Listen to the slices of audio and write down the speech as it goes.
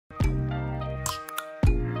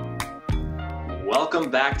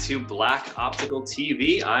Welcome back to Black Optical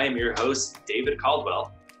TV. I am your host, David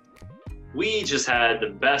Caldwell. We just had the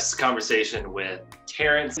best conversation with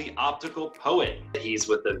Tarrence, the optical poet. He's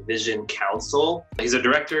with the Vision Council. He's a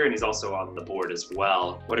director and he's also on the board as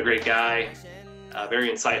well. What a great guy. Very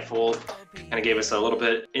insightful. Kind of gave us a little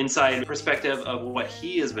bit inside perspective of what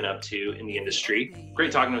he has been up to in the industry.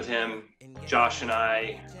 Great talking with him. Josh and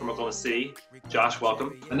I from Oklahoma City. Josh,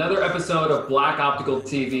 welcome. Another episode of Black Optical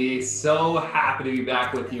TV. So happy to be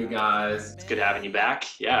back with you guys. It's good having you back.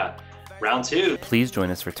 Yeah. Round two. Please join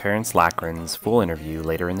us for Tarrence Lackran's full interview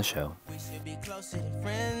later in the show.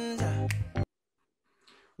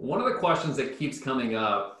 One of the questions that keeps coming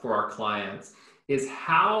up for our clients is,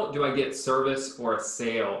 how do I get service or a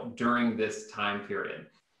sale during this time period?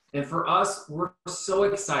 And for us, we're so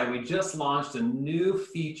excited. We just launched a new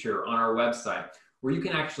feature on our website where you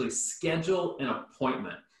can actually schedule an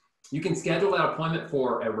appointment. You can schedule that appointment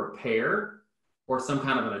for a repair or some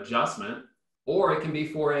kind of an adjustment, or it can be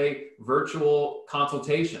for a virtual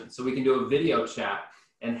consultation. So we can do a video chat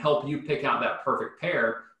and help you pick out that perfect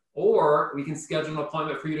pair, or we can schedule an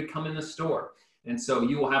appointment for you to come in the store. And so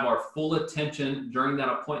you will have our full attention during that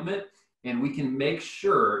appointment, and we can make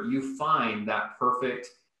sure you find that perfect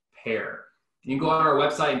pair. You can go on our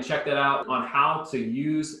website and check that out on how to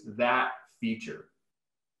use that feature.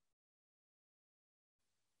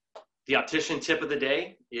 The optician tip of the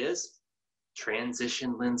day is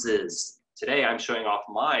transition lenses. Today I'm showing off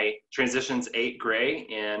my Transitions 8 Gray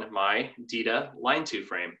and my Dita Line 2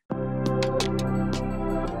 frame.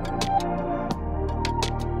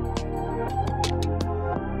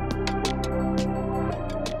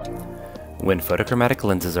 When photochromatic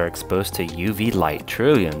lenses are exposed to UV light,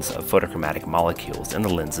 trillions of photochromatic molecules in the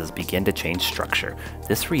lenses begin to change structure.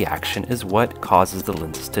 This reaction is what causes the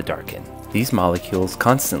lenses to darken. These molecules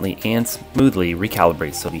constantly and smoothly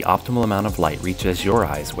recalibrate so the optimal amount of light reaches your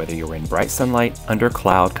eyes, whether you're in bright sunlight, under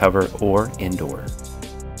cloud cover, or indoor.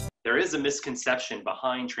 There is a misconception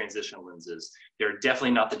behind transition lenses. They're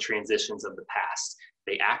definitely not the transitions of the past.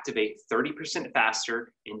 They activate 30%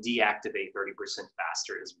 faster and deactivate 30%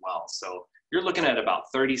 faster as well. So you're looking at about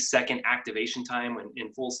 30-second activation time when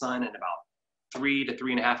in full sun and about 3 to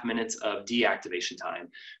 3.5 minutes of deactivation time.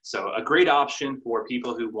 So a great option for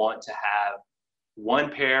people who want to have one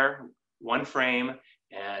pair, one frame,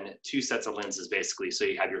 and 2 sets of lenses basically. So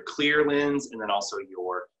you have your clear lens and then also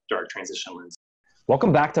your dark transition lens.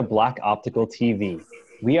 Welcome back to Black Optical TV.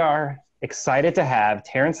 We are excited to have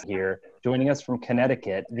Tarrence here joining us from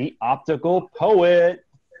Connecticut, the optical poet.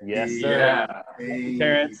 Yes, sir. Yeah. Hey.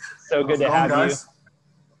 Terrence, so good to have you.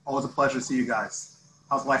 Always a pleasure to see you guys.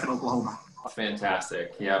 How's life in Oklahoma?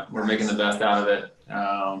 Fantastic. Yeah, we're making the best out of it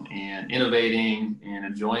and innovating and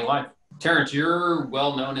enjoying life. Tarrence, you're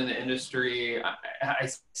well known in the industry. I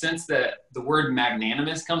sense that the word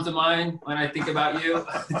magnanimous comes to mind when I think about you.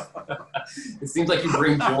 It seems like you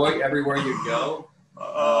bring joy everywhere you go.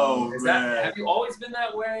 Oh, man. Have you always been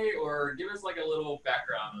that way, or give us like a little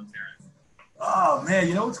background on Tarrence? Oh man,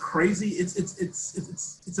 you know what's crazy?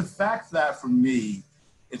 It's a fact that for me,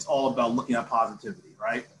 it's all about looking at positivity,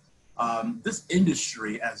 right? This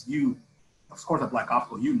industry, as you, of course, at Black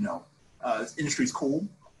Optical, you know, this industry is cool.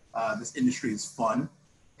 This industry is fun,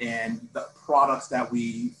 and the products that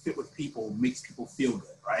we fit with people makes people feel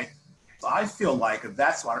good, right? So I feel like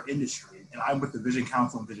that's our industry, and I'm with the Vision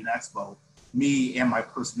Council and Vision Expo. Me and my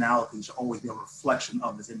personality should always be a reflection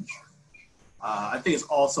of this industry. I think it's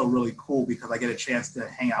also really cool because I get a chance to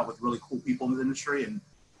hang out with really cool people in this industry, and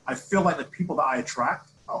I feel like the people that I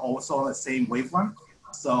attract are also on the same wavelength.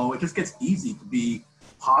 So it just gets easy to be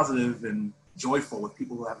positive and joyful with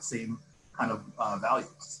people who have the same kind of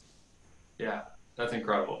values. Yeah, that's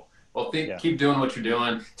incredible. Well, keep doing what you're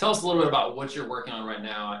doing. Tell us a little bit about what you're working on right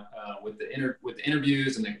now with the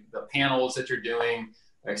interviews and the panels that you're doing.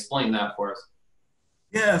 Explain that for us.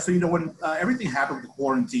 Yeah, so, you know, when everything happened with the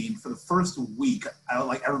quarantine, for the first week,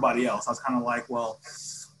 like everybody else, I was kind of like, well,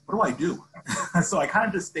 what do I do? So I kind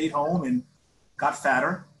of just stayed home and got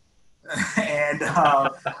fatter. And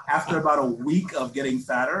after about a week of getting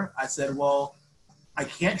fatter, I said, well, I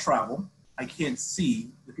can't travel. I can't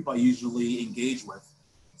see the people I usually engage with.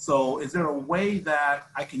 So is there a way that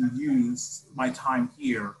I can use my time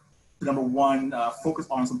here to, number one, focus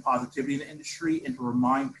on some positivity in the industry and to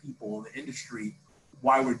remind people in the industry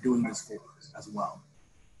why we're doing this for as well.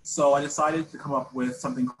 So I decided to come up with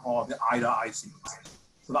something called the Eye to Eye series.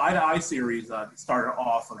 So the Eye to Eye series started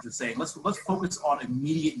off of just saying, let's focus on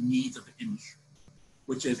immediate needs of the industry,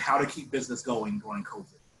 which is how to keep business going during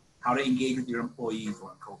COVID, how to engage with your employees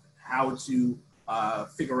during COVID, how to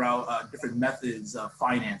figure out different methods of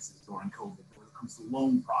finances during COVID when it comes to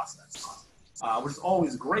loan process. which is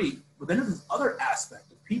always great. But then there's this other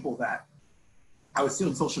aspect of people that I would see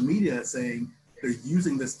on social media saying they're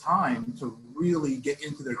using this time to really get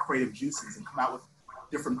into their creative juices and come out with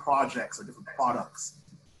different projects or different products.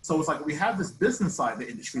 So it's like we have this business side of the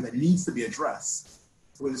industry that needs to be addressed,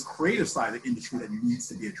 with this creative side of the industry that needs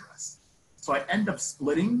to be addressed. So I end up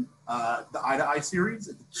splitting the Eye to Eye series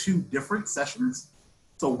into 2 different sessions.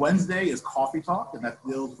 So Wednesday is Coffee Talk, and that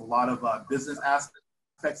deals with a lot of business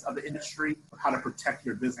aspects of the industry, how to protect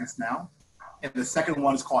your business now. And the second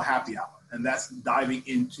one is called Happy Hour, and that's diving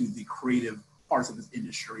into the creative parts of this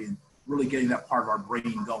industry and really getting that part of our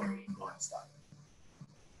brain going and stuff.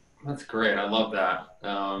 That's great. I love that.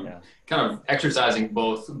 Kind of exercising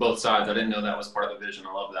both sides. I didn't know that was part of the vision.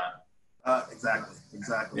 I love that. Exactly.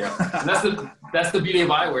 Yeah, and that's the beauty of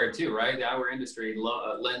eyewear too, right? The eyewear industry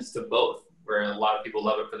lends to both, where a lot of people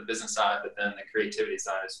love it for the business side, but then the creativity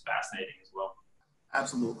side is fascinating as well.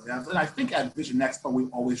 Absolutely. And I think at Vision Expo, we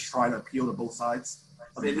always try to appeal to both sides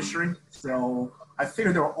of the industry. So I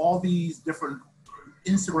figured there are all these different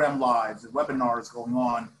Instagram lives and webinars going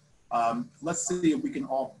on. Let's see if we can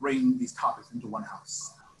all bring these topics into one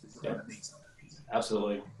house. Yeah.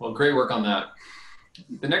 Absolutely. Well, great work on that.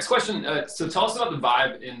 The next question, so tell us about the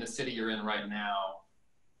vibe in the city you're in right now.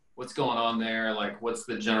 What's going on there? Like, what's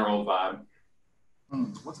the general vibe?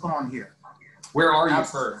 What's going on here? Where are you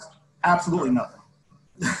first? Absolutely nothing.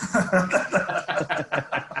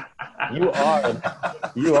 You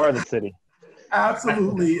are the city.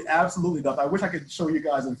 Absolutely nothing. I wish I could show you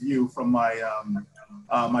guys a view from my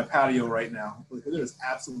my patio right now. There's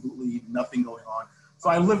absolutely nothing going on. So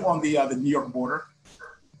I live on the New York border,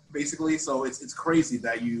 basically. So it's crazy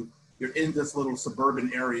that you're in this little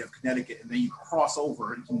suburban area of Connecticut, and then you cross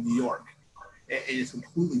over into New York. It's a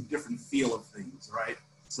completely different feel of things, right?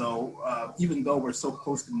 So even though we're so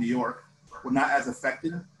close to New York, we're not as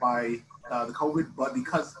affected by the COVID, but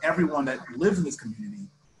because everyone that lives in this community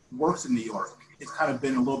works in New York, it's kind of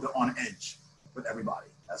been a little bit on edge with everybody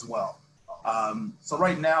as well. So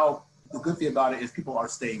right now, the good thing about it is people are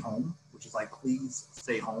staying home, which is like, please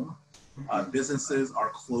stay home. Businesses are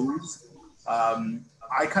closed.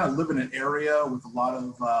 I kind of live in an area with a lot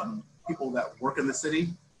of people that work in the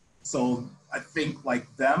city. So I think like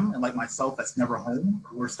them and like myself that's never home,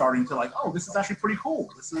 we're starting to like, oh, this is actually pretty cool.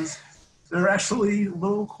 There are actually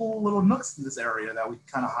cool little nooks in this area that we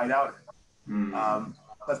kind of hide out in.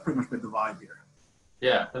 That's pretty much been the vibe here.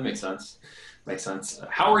 Yeah, that makes sense. Makes sense.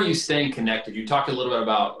 How are you staying connected? You talked a little bit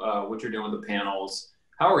about what you're doing with the panels.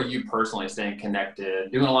 How are you personally staying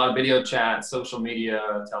connected? Doing a lot of video chat, social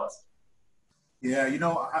media? Tell us. Yeah,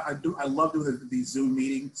 I love doing these Zoom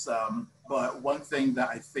meetings. But one thing that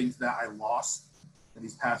I think that I lost in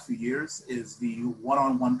these past few years is the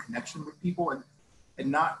one-on-one connection with people, and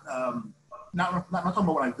not talking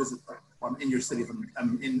about when I visit, or I'm in your city, if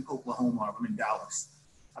I'm in Oklahoma, or I'm in Dallas.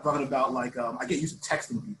 I'm talking about like, I get used to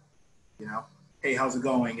texting people, hey, how's it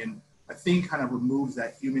going? And I think kind of removes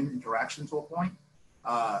that human interaction to a point.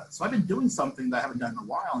 So I've been doing something that I haven't done in a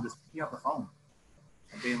while, and just picking up the phone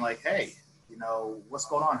and being like, hey, what's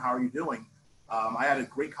going on? How are you doing? I had a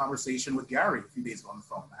great conversation with Gary a few days ago on the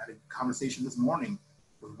phone. I had a conversation this morning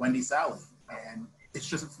with Wendy Sally, and it's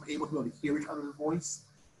just able to be able to hear each other's voice.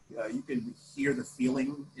 You can hear the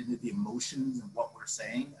feeling and the emotions and what we're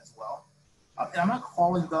saying as well. And I'm not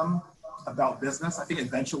calling them about business. I think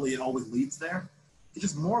eventually it always leads there. It's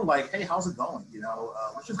just more like, hey, how's it going?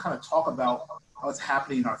 Let's just kind of talk about what's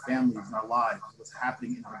happening in our families, in our lives, what's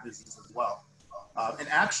happening in our business as well. And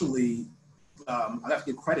actually, I have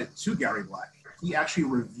to give credit to Gary Black. He actually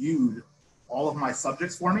reviewed all of my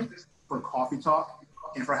subjects for me for Coffee Talk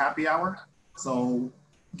and for Happy Hour. So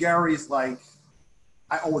Gary's like,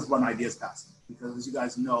 I always run ideas past him because, as you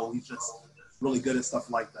guys know, he's just really good at stuff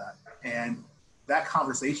like that. And that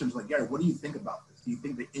conversation was like, Gary, what do you think about this? Do you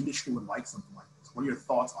think the industry would like something like this? What are your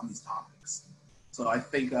thoughts on these topics? So I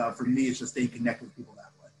think for me, it's just staying connected with people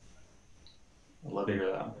that way. I love to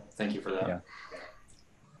hear that. Thank you for that. Yeah.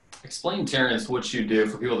 Explain, Tarrence, what you do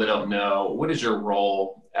for people that don't know. What is your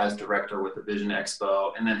role as director with the Vision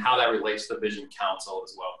Expo, and then how that relates to the Vision Council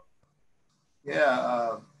as well?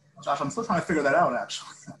 Yeah, Josh, I'm still trying to figure that out,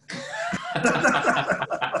 actually.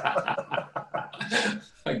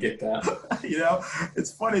 I get that.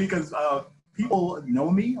 It's funny because people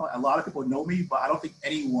know me. A lot of people know me, but I don't think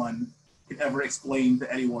anyone can ever explain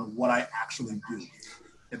to anyone what I actually do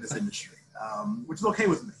in this industry, which is okay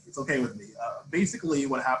with me. It's okay with me. Basically,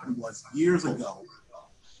 what happened was years ago,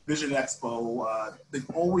 Vision Expo, they've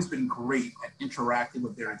always been great at interacting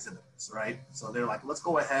with their exhibitors, right? So they're like, let's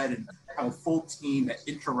go ahead and have a full team that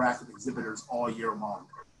interact with exhibitors all year long.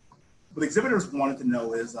 What exhibitors wanted to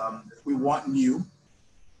know is we want new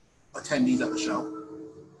attendees at the show.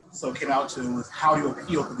 So it came out to is how do you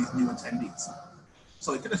appeal to these new attendees?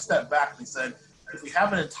 So they took a step back and they said, if we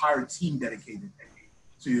have an entire team dedicated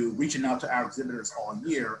to reaching out to our exhibitors all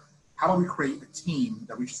year, how do we create a team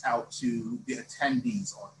that reaches out to the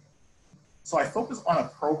attendees all year? So I focused on a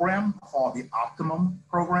program called the Optimum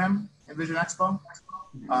program in Vision Expo.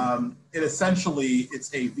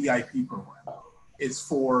 It's a VIP program. It's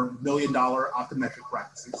for $1 million optometric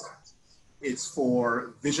practices. It's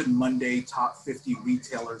for Vision Monday top 50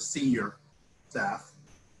 retailers, senior staff.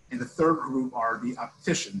 And the third group are the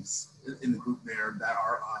opticians in the group there that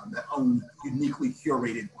are that own uniquely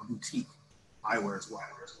curated or boutique eyewear as well.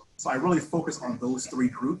 So I really focus on those three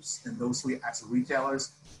groups and those three acts of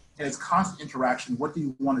retailers. And it's constant interaction. What do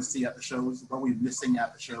you want to see at the shows? What are we missing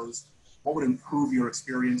at the shows? What would improve your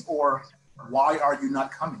experience? Or why are you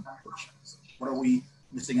not coming to the shows? What are we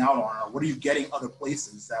missing out on? Or what are you getting other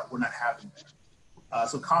places that we're not having?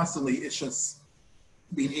 So constantly, it's just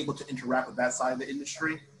being able to interact with that side of the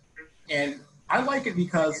industry. And I like it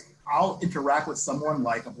because I'll interact with someone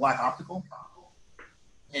like a Black Optical,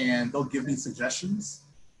 and they'll give me suggestions,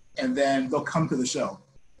 and then they'll come to the show,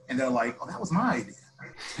 and they're like, "Oh, that was my idea."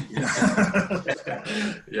 You know?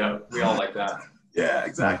 Yeah, we all like that. Yeah,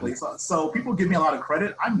 exactly. So people give me a lot of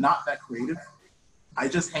credit. I'm not that creative. I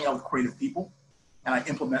just hang out with creative people, and I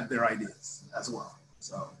implement their ideas as well.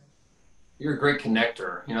 So you're a great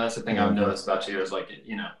connector. You know, that's the thing I've noticed about you is like,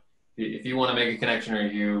 you know, if you want to make a connection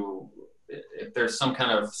or if there's some kind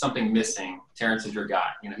of something missing, Tarrence is your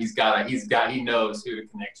guy. You know, he knows who to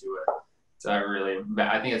connect to it. So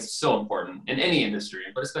I think it's so important in any industry,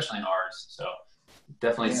 but especially in ours. So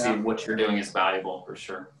definitely see what you're doing is valuable for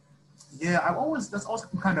sure. Yeah, that's always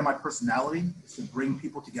kind of my personality, is to bring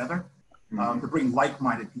people together, to bring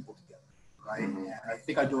like-minded people together, right? And I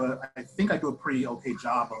think I do a pretty okay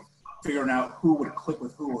job of figuring out who would click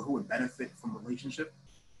with who or who would benefit from the relationship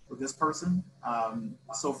with this person.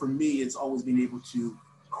 So for me, it's always being able to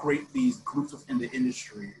create these groups within the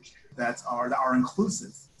industry that are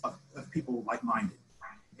inclusive of people like-minded,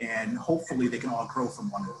 and hopefully they can all grow from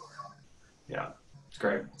one another. Yeah, it's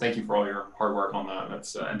great. Thank you for all your hard work on that.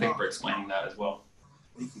 And thank you for explaining that as well.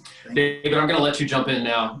 Thank you. David, I'm going to let you jump in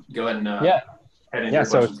now. Go ahead and head into your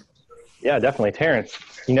questions. Yeah, definitely. Terrence,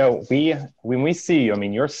 you know, when we see you, I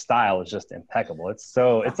mean, your style is just impeccable. It's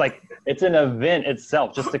an event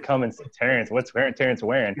itself just to come and see Terrence. What's Terrence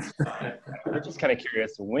wearing? We're just kind of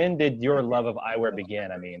curious, when did your love of eyewear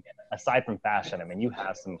begin? I mean, aside from fashion, I mean, you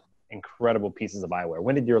have some incredible pieces of eyewear.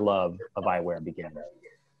 When did your love of eyewear begin?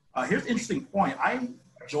 Here's an interesting point. I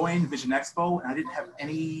joined Vision Expo and I didn't have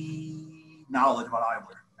any knowledge about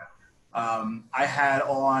eyewear. I had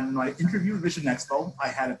on my interview with Vision Expo, I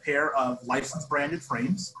had a pair of licensed branded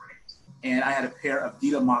frames, and I had a pair of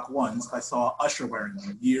Dita Mach 1s. I saw Usher wearing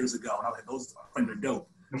them years ago, and I was like, those frames are dope.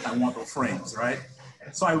 I want those frames, right?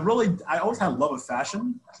 So I always had a love of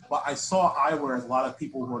fashion, but I saw eyewear as a lot of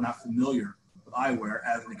people who are not familiar with eyewear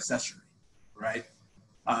as an accessory, right?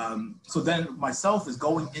 So then myself is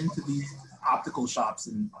going into these optical shops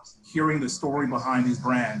and hearing the story behind these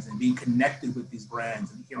brands and being connected with these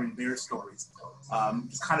brands and hearing their stories.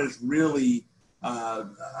 Just kind of really,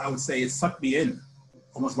 I would say it sucked me in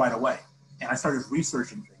almost right away. And I started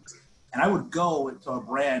researching things. And I would go into a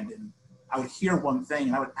brand and I would hear one thing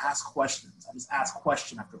and I would ask questions. I just ask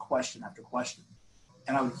question after question after question.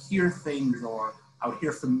 And I would hear things, or I would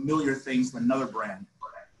hear familiar things from another brand.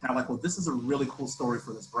 And I'm like, well, this is a really cool story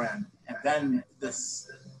for this brand. And then this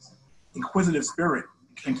inquisitive spirit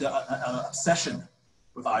came to an obsession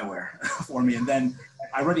with eyewear for me. And then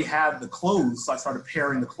I already had the clothes, so I started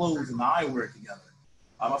pairing the clothes and the eyewear together.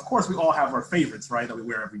 Of course, we all have our favorites, right, that we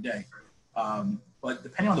wear every day. But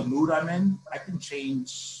depending on the mood I'm in, I can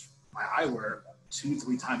change my eyewear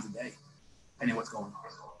 2-3 times a day, depending on what's going on.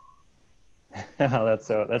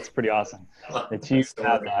 That's pretty awesome that you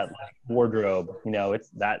have that wardrobe. You know, it's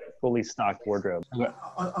that fully stocked wardrobe.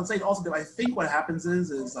 I'll say also that I think what happens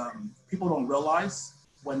is people don't realize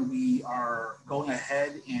when we are going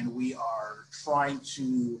ahead and we are trying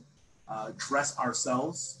to dress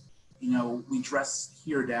ourselves. You know, we dress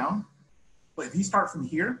here down, but if you start from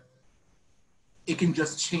here, it can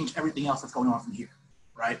just change everything else that's going on from here,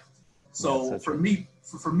 right? So for me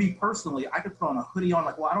personally, I could put on a hoodie on,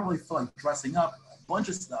 like, well, I don't really feel like dressing up a bunch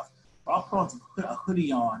of stuff, but I'll put on a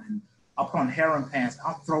hoodie on, and I'll put on harem pants.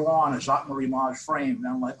 I'll throw on a Jacques-Marie Mage frame, and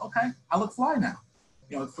I'm like, okay, I look fly now.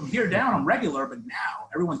 You know, from here down, I'm regular, but now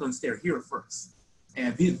everyone's going to stare here first.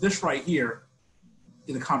 And this right here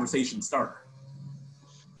is a conversation starter.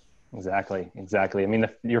 Exactly, exactly. I mean,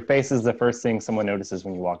 your face is the first thing someone notices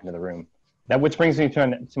when you walk into the room. That which brings me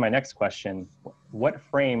to my next question. What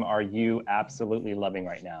frame are you absolutely loving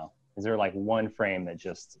right now? Is there like one frame that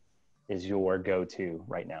just is your go-to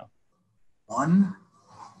right now? One?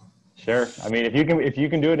 Sure. I mean, if you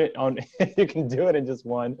can do it on, you can do it in just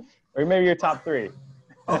one, or maybe your top three.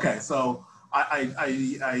 Okay, so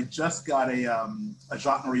I just got a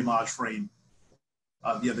Jacques Marie Mage frame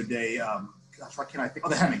the other day. Gosh, what can I think? Oh,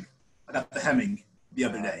 the Hemming. I got the Hemming the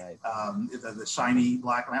other day. Nice. The shiny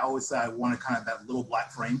black, and I always say I wanted kind of that little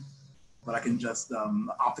black frame, but I can just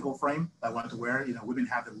optical frame that I wanted to wear. You know, women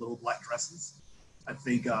have their little black dresses. I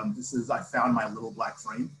think I found my little black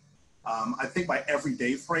frame. I think my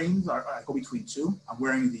everyday frames I go between two. I'm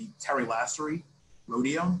wearing the Terry Lassery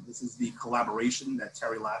Rodeo. This is the collaboration that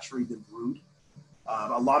Terry Lassery did with Rude.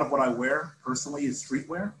 A lot of what I wear personally is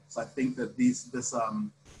streetwear, so I think that these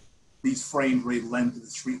frames really lend to the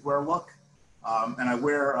streetwear look. And I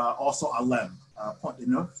wear also a Lem, Point de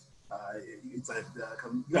Neuf. It's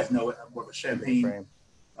you guys know it, more of a champagne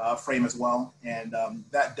frame as well, and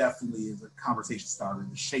that definitely is a conversation starter.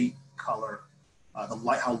 The shape, color,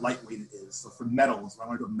 how lightweight it is. So for metals, when I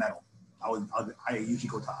want to do a metal, I usually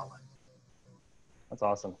go to a Lem. That's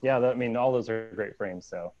awesome. Yeah, I mean, all those are great frames.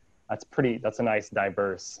 So that's a nice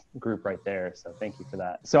diverse group right there. So thank you for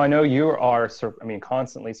that. So I know you are,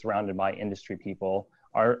 constantly surrounded by industry people.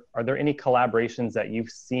 Are there any collaborations that you've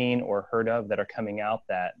seen or heard of that are coming out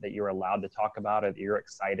that you're allowed to talk about or that you're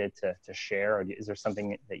excited to share? Or is there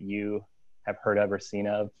something that you have heard of or seen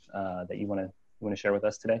of that you want to share with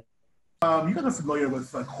us today? You guys are familiar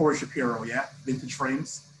with Corey Shapiro, yeah? Vintage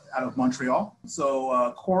Frames out of Montreal.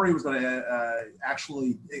 So Corey was going to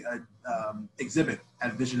actually exhibit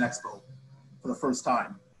at Vision Expo for the first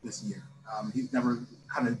time this year. He's never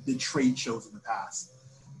kind of did trade shows in the past.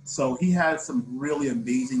 So he had some really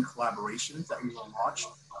amazing collaborations that we will launch.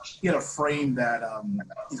 He had a frame that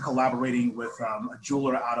he's collaborating with a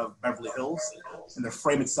jeweler out of Beverly Hills, and the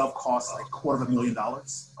frame itself costs like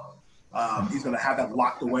 $250,000. He's going to have that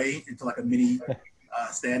locked away into like a mini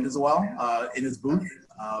stand as well in his booth.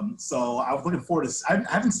 So I was looking forward to, I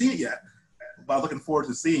haven't seen it yet, but I'm looking forward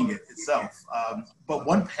to seeing it itself. But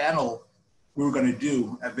one panel we were going to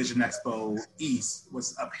do at Vision Expo East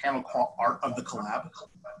was a panel called Art of the Collab,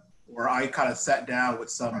 where I kind of sat down with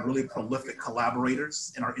some really prolific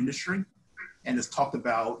collaborators in our industry and just talked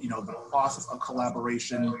about, the process of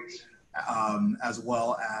collaboration, as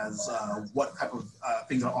well as what type of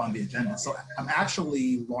things are on the agenda. So I'm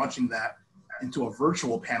actually launching that into a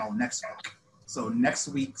virtual panel next week. So next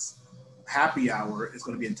week's happy hour is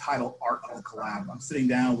going to be entitled Art of the Collab. I'm sitting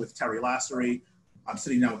down with Terry Lassery, I'm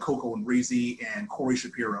sitting down with Coco and Breezy and Corey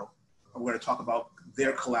Shapiro. We're going to talk about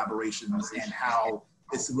their collaborations and how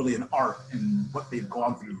it's really an art and what they've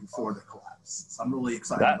gone through for their collabs. So I'm really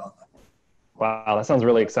excited about that. Wow, that sounds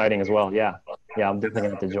really exciting as well. Yeah, I'm definitely going to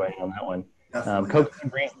have to join on that one. Coco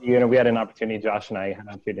and Breezy, we had an opportunity, Josh and I had an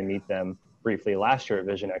opportunity to meet them briefly last year at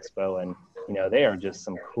Vision Expo, and they are just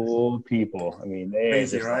some cool people. I mean,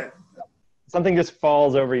 crazy, right? Something just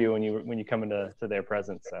falls over you when you come into their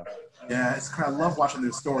presence. So yeah, I love watching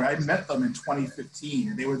their story. I met them in 2015,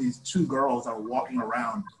 and they were these two girls that were walking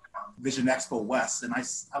around Vision Expo West, and I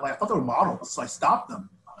thought they were models, so I stopped them,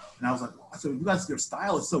 and I was like, "So you guys, your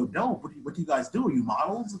style is so dope. What do you guys do? Are you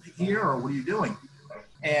models here, or what are you doing?"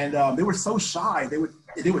 And they were so shy. They would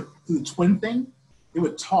do the twin thing. They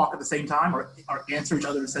would talk at the same time or answer each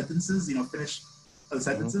other's sentences, finish other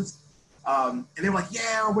sentences. And they were like,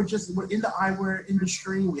 yeah, we're in the eyewear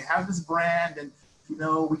industry. We have this brand and,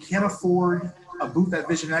 we can't afford a booth at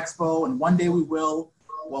Vision Expo and one day we will.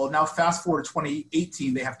 Well, now fast forward to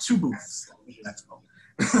 2018, they have two booths at Vision Expo.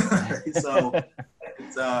 So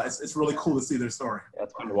it's really cool to see their story.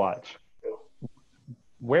 That's fun to watch.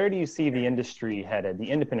 Where do you see the industry headed, the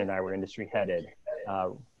independent eyewear industry headed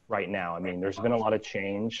right now? I mean, there's been a lot of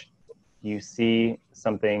change. Do you see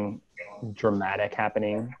something dramatic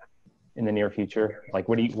happening in the near future? Like,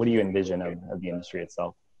 what do you envision of the industry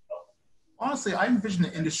itself? Honestly, I envision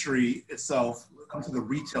the industry itself, when it comes to the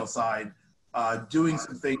retail side, doing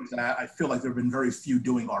some things that I feel like there have been very few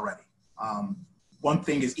doing already. One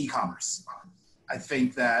thing is e-commerce. I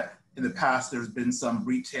think that in the past, there's been some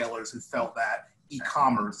retailers who felt that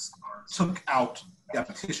e-commerce took out the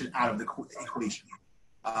optician out of the equation.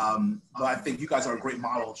 But I think you guys are a great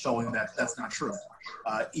model showing that that's not true.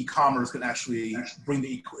 E-commerce can actually bring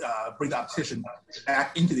the optician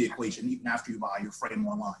back into the equation even after you buy your frame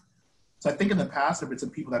online. So I think in the past, there have been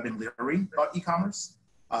some people that have been leery about e-commerce.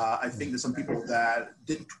 I think there's some people that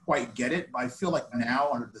didn't quite get it, but I feel like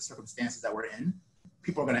now, under the circumstances that we're in,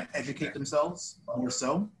 people are going to educate themselves more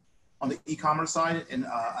so. on the e-commerce side and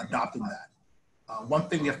adopting that. One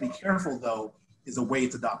thing we have to be careful though is the way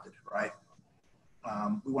it's adopted, right?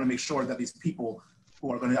 We want to make sure that these people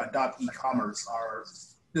who are going to adopt e-commerce are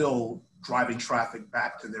still driving traffic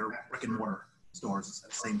back to their brick and mortar stores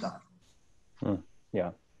at the same time.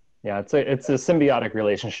 Yeah. Yeah. It's a symbiotic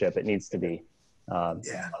relationship. It needs to be.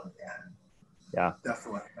 Yeah.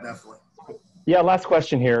 Definitely. Yeah. Last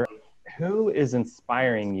question here. Who is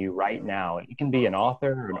inspiring you right now? It can be an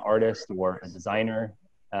author or an artist or a designer.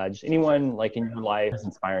 Just anyone like in your life is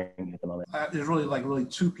inspiring you at the moment. There's really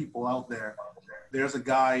two people out there. There's a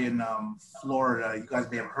guy in Florida. You guys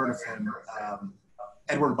may have heard of him,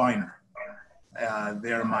 Edward Biner.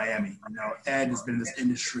 There in Miami. You know, Ed has been in this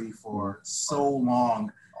industry for so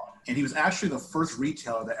long, and he was actually the first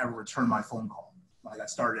retailer that ever returned my phone call. Like I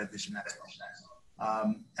started at Vision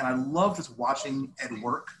Expo. And I love just watching Ed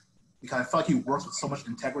work because I feel like he works with so much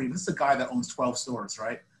integrity. This is a guy that owns 12 stores,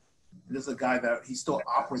 right? This is a guy that he still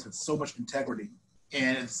operates with so much integrity.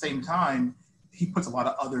 And at the same time, he puts a lot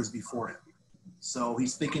of others before him. So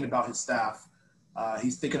he's thinking about his staff.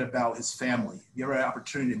 He's thinking about his family. If you ever had an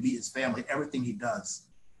opportunity to meet his family, everything he does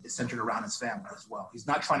is centered around his family as well. He's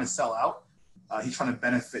not trying to sell out. He's trying to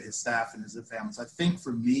benefit his staff and his family. So I think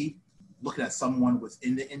for me, looking at someone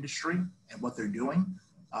within the industry and what they're doing,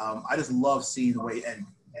 I just love seeing the way Ed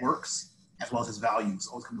works as well as his values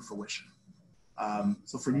always come to fruition.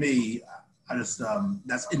 So for me, I just,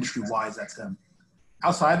 that's industry-wise, that's him.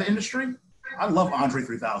 Outside the industry, I love Andre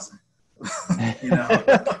 3000. You know,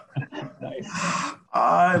 nice.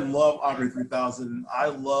 I love Andre 3000. I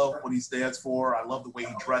love what he stands for. I love the way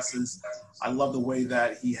he dresses. I love the way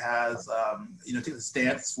that he has, takes a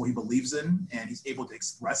stance for what he believes in, and he's able to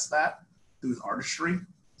express that through his artistry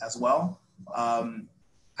as well.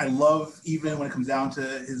 I love, even when it comes down to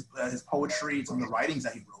his poetry and some of the writings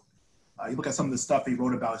that he wrote. You look at some of the stuff he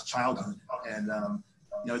wrote about his childhood, and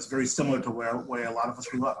it's very similar to where a lot of us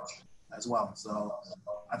grew up as well. So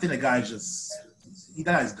I think the guy's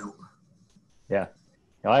dope. Yeah,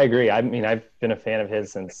 no, I agree. I mean, I've been a fan of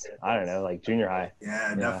his since, I don't know, like junior high.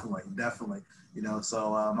 Yeah, definitely. You know,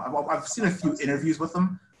 so I've seen a few interviews with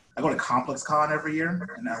him. I go to Complex Con every year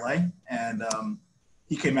in LA, and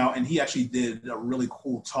he came out and he actually did a really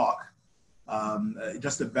cool talk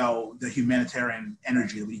just about the humanitarian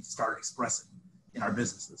energy that we need to start expressing in our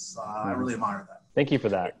businesses. I really admire that. Thank you for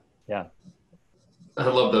that. Yeah. I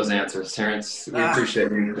love those answers, Terrence. We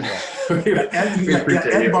appreciate you. Ed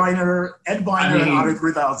Biner and Andre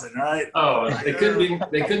 3000, right? Oh, they couldn't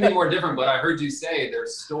be more different. But I heard you say their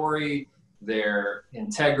story, their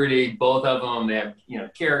integrity, both of them. They have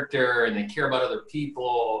character, and they care about other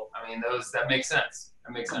people. I mean, that makes sense.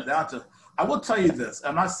 That makes sense. I will tell you this.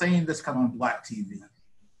 I'm not saying this come on Black TV,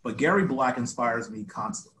 but Gary Black inspires me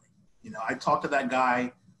constantly. You know, I talk to that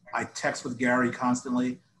guy. I text with Gary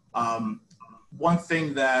constantly. One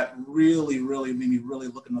thing that really made me really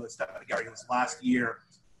look another step at Gary was last year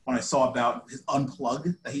when I saw about his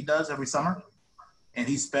unplug that he does every summer, and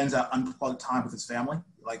he spends that unplugged time with his family.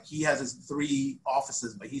 Like, he has his 3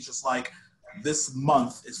 offices, but he's just like, this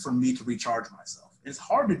month is for me to recharge myself. And it's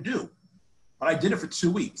hard to do, but I did it for 2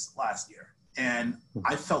 weeks last year, and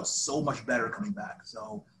I felt so much better coming back.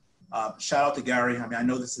 So shout out to Gary. I mean, I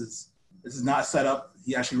know this is not set up.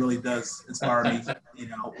 He actually really does inspire me,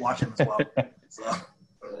 watch him as well. So.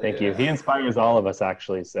 Thank you. He inspires all of us,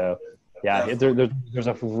 actually. So, yeah, there's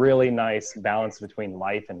a really nice balance between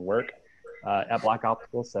life and work at Black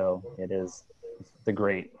Optical. So it's a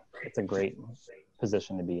great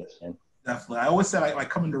position to be in. Definitely. I always said I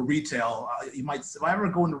come into retail. If I ever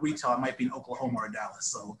go into retail, I might be in Oklahoma or Dallas.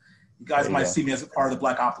 So you guys might see me as a part of the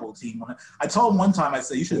Black Optical team. I told him one time, I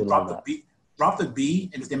said, you should drop the B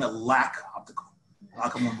and just name it Lack Optical. I'll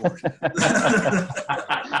come on board.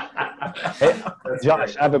 Hey,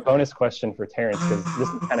 Josh, I have a bonus question for Tarrence, because this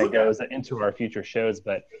kind of goes into our future shows,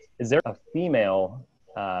 but is there a female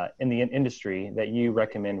in the industry that you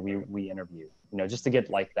recommend we interview? Just to get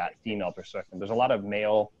like that female perspective. There's a lot of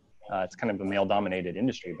male, it's kind of a male dominated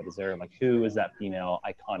industry, but is there who is that female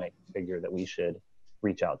iconic figure that we should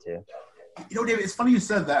reach out to? David, it's funny you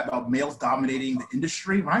said that about males dominating the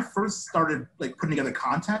industry. When I first started putting together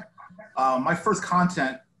content, my first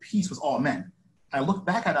content piece was all men. And I looked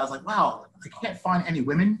back at it, I was like, wow, I can't find any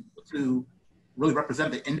women to really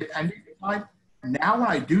represent the independent side. Now when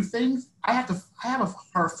I do things, I have a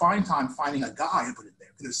hard time finding a guy to put it there,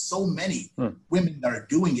 because there's so many women that are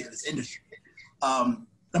doing it in this industry.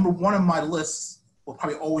 Number one on my list will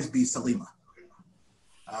probably always be Salima.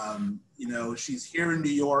 She's here in New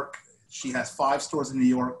York. She has 5 stores in New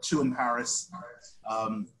York, 2 in Paris.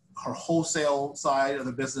 Her wholesale side of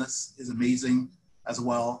the business is amazing as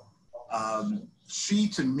well. She,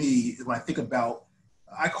 to me, when I think about,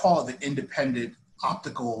 I call it the independent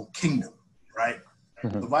optical kingdom, right?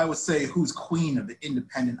 Mhm. If I would say who's queen of the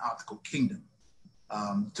independent optical kingdom,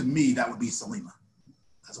 to me, that would be Salima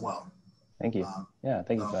as well. Thank you. Yeah,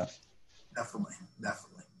 thank you for So, that. definitely.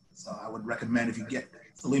 So I would recommend if you get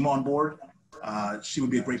Salima on board, she would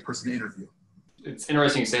be a great person to interview. It's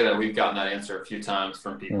interesting you say that. We've gotten that answer a few times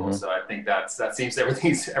from people. Mhm. So I think that seems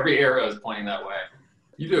every arrow is pointing that way.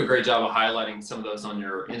 You do a great job of highlighting some of those on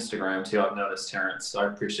your Instagram too. I've noticed, Terrence. So I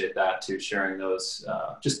appreciate that too, sharing those,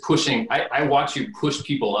 just pushing. I watch you push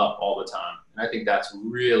people up all the time. And I think that's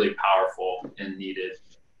really powerful and needed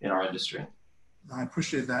in our industry. I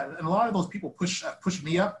appreciate that. And a lot of those people push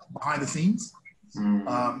me up behind the scenes.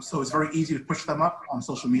 So it's very easy to push them up on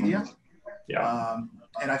social media. Yeah.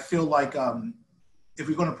 And I feel like if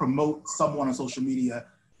we're going to promote someone on social media,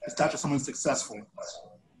 it's not just someone successful,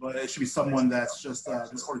 but it should be someone that's just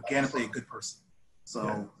organically a good person.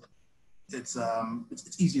 So it's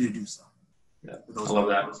easy to do so. Yeah, I love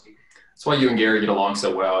that. That's why you and Gary get along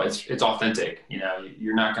so well. It's authentic. You know,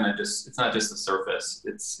 you're not gonna it's not just the surface.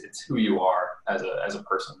 It's who you are as a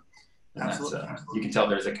person. And Absolutely. You can tell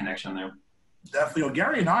there's a connection there. Definitely. You know,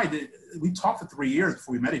 Gary and I we talked for 3 years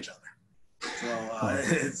before we met each other. So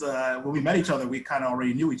when we met each other, we kind of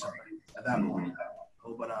already knew each other at that point.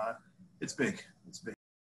 So, but it's big. It's big.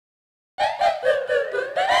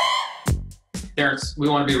 Terrence, we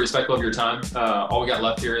want to be respectful of your time. All we got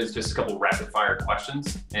left here is just a couple rapid fire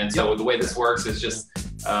questions. And so the way this works is just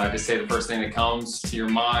say the first thing that comes to your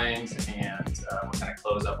mind, and we'll kind of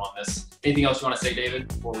close up on this. Anything else you want to say, David,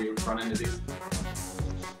 before we run into these?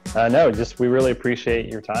 No, just we really appreciate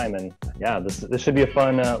your time, and yeah, this should be a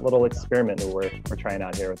fun little experiment that we're trying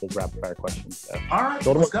out here with these rapid fire questions. So, All right,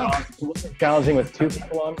 let's go. It's a little challenging with 2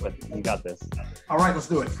 people on, but you got this. All right, let's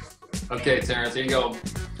do it. Okay, Terrence, here you go.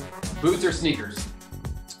 Boots or sneakers?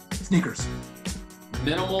 Sneakers.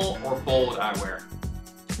 Minimal or bold eyewear?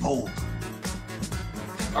 Bold.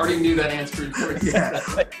 Already knew that answer. Yeah,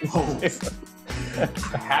 bold.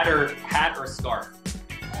 Hat or scarf?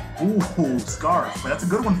 Ooh, scarf. But that's a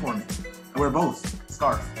good one for me. I wear both.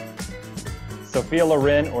 Scarf. Sophia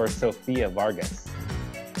Loren or Sophia Vargas?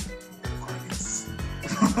 Vargas.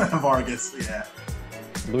 Vargas, yeah.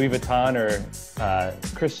 Louis Vuitton or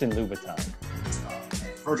Christian Louboutin?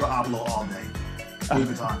 Virgil Abloh all day. Louis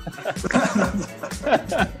Vuitton.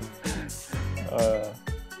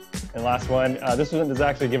 And last one, this is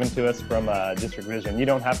actually given to us from District Vision. You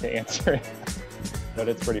don't have to answer it, but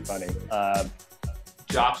it's pretty funny.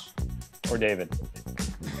 Josh or David?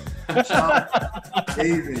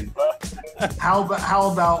 David. How about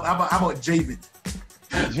Javid?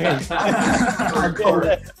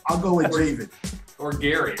 I'll go with Javid. Or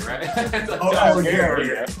Gary, right?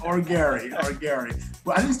 or Gary.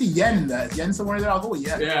 Well, I didn't see Yen in that. Is Yen somewhere there? I'll go with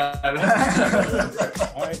Yen. Yeah.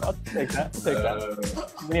 All right, I'll take that.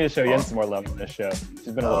 We need to show Yen some more love in this show.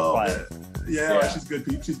 She's been a little quiet. Yeah, she's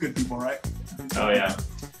good people, right? Oh, yeah.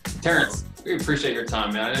 Terrence, we appreciate your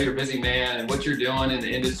time, man. I know you're a busy man, and what you're doing in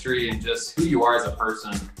the industry and just who you are as a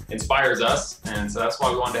person inspires us. And so that's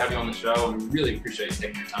why we wanted to have you on the show, and we really appreciate you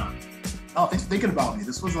taking your time. Oh, thanks for thinking about me.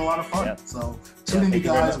 This was a lot of fun. Yeah. So tune in, you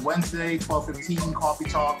guys. Wednesday, 12:15, Coffee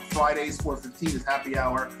Talk. Fridays, 4:15 is Happy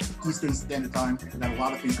Hour, Eastern Standard Time. We've got a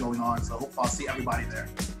lot of things going on, so hope I'll see everybody there.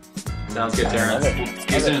 Sounds good, Terrence. We'll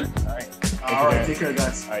see you soon. All right. All right, take care,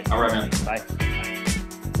 guys. All right, man. Bye.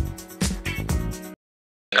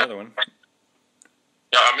 Another one.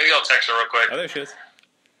 Yeah, maybe I'll text her real quick. Oh, there she is.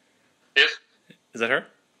 Yes? Is that her?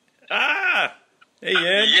 Ah! Hey,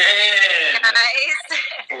 Yen. Yeah! Nice.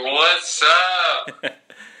 What's up?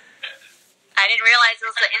 I didn't realize it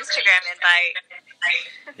was the Instagram invite.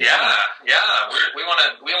 Yeah. We want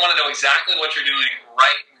to know exactly what you're doing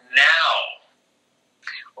right now.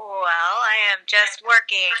 Well, I am just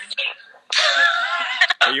working.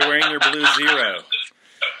 Are you wearing your blue zero?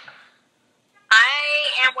 I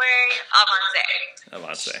am wearing Avance.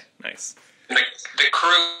 Avance. Nice. The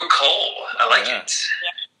crew Cole. I like it.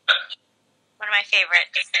 One of my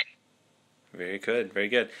favorites. Very good. Very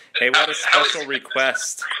good. Hey, we had a special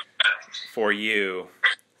request for you,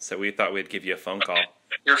 so we thought we'd give you a phone call.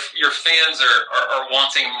 Your fans are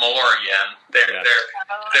wanting more, Yen.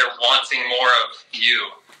 They're wanting more of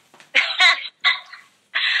you.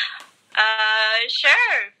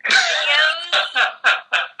 Sure. Videos.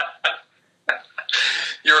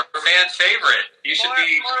 You're a fan favorite. You should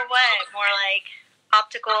be More what? More like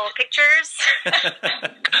optical pictures?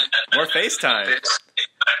 More FaceTime.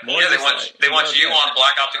 More they want you on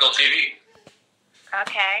Black Optical TV.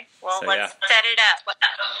 Okay. Well, So, let's set it up.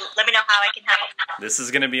 Let me know how I can help. This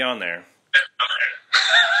is going to be on there.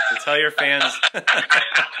 tell your fans.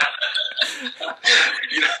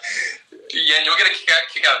 Yeah, and you'll get a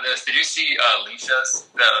kick out of this. Did you see Lisa's,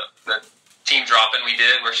 the team drop-in we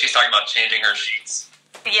did, where she's talking about changing her sheets?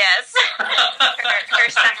 Yes. her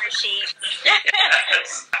summer sheet.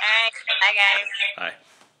 Yes. All right. Bye, guys. Hi.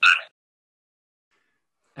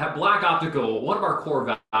 At Black Optical, one of our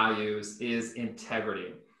core values is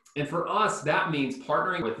integrity. And for us, that means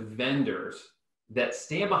partnering with vendors that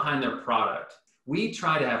stand behind their product. We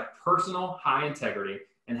try to have personal, high integrity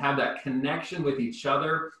and have that connection with each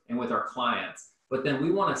other and with our clients. But then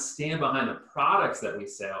we want to stand behind the products that we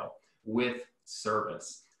sell with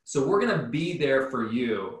service. So we're going to be there for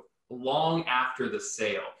you long after the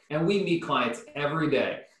sale. And we meet clients every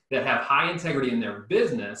day that have high integrity in their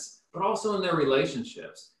business, but also in their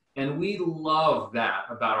relationships. And we love that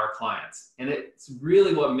about our clients. And it's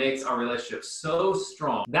really what makes our relationship so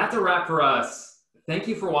strong. That's a wrap for us. Thank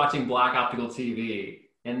you for watching Black Optical TV.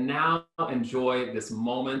 And now enjoy this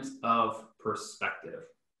moment of perspective.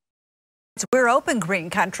 We're open Green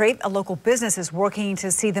Country. A local business is working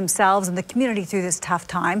to see themselves and the community through this tough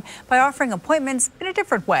time by offering appointments in a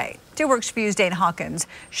different way. 2 Works for You's Dane Hawkins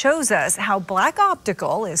shows us how Black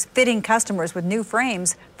Optical is fitting customers with new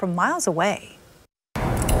frames from miles away.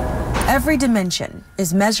 Every dimension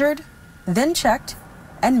is measured, then checked,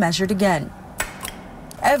 and measured again.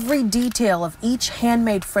 Every detail of each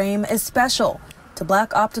handmade frame is special to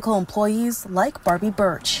Black Optical employees like Barbie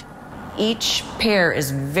Birch. Each pair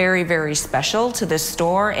is very, very special to this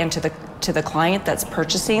store and to the client that's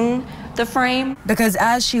purchasing the frame. Because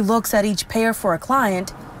as she looks at each pair for a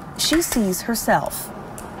client, she sees herself.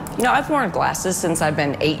 You know, I've worn glasses since I've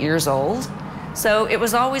been 8 years old. So it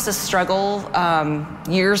was always a struggle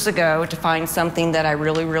years ago to find something that I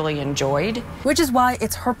really, really enjoyed. Which is why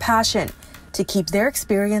it's her passion to keep their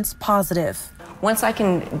experience positive. Once I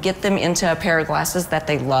can get them into a pair of glasses that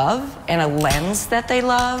they love and a lens that they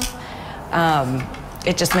love,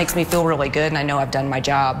 it just makes me feel really good, and I know I've done my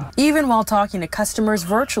job. Even while talking to customers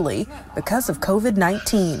virtually because of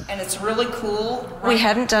COVID-19. And it's really cool. We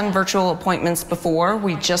hadn't done virtual appointments before.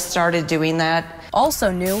 We just started doing that.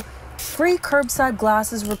 Also new, free curbside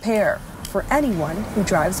glasses repair for anyone who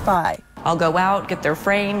drives by. I'll go out, get their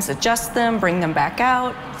frames, adjust them, bring them back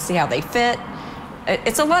out, see how they fit.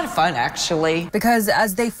 It's a lot of fun, actually. Because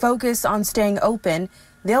as they focus on staying open,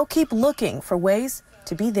 they'll keep looking for ways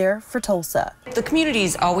to be there for Tulsa. The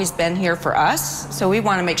community's always been here for us, so we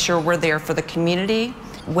want to make sure we're there for the community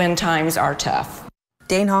when times are tough.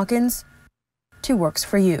 Dane Hawkins, 2 Works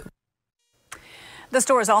for You. The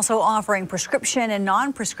store is also offering prescription and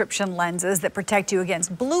non-prescription lenses that protect you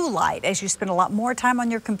against blue light as you spend a lot more time on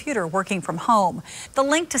your computer working from home. The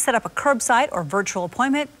link to set up a curbside or virtual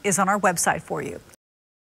appointment is on our website for you.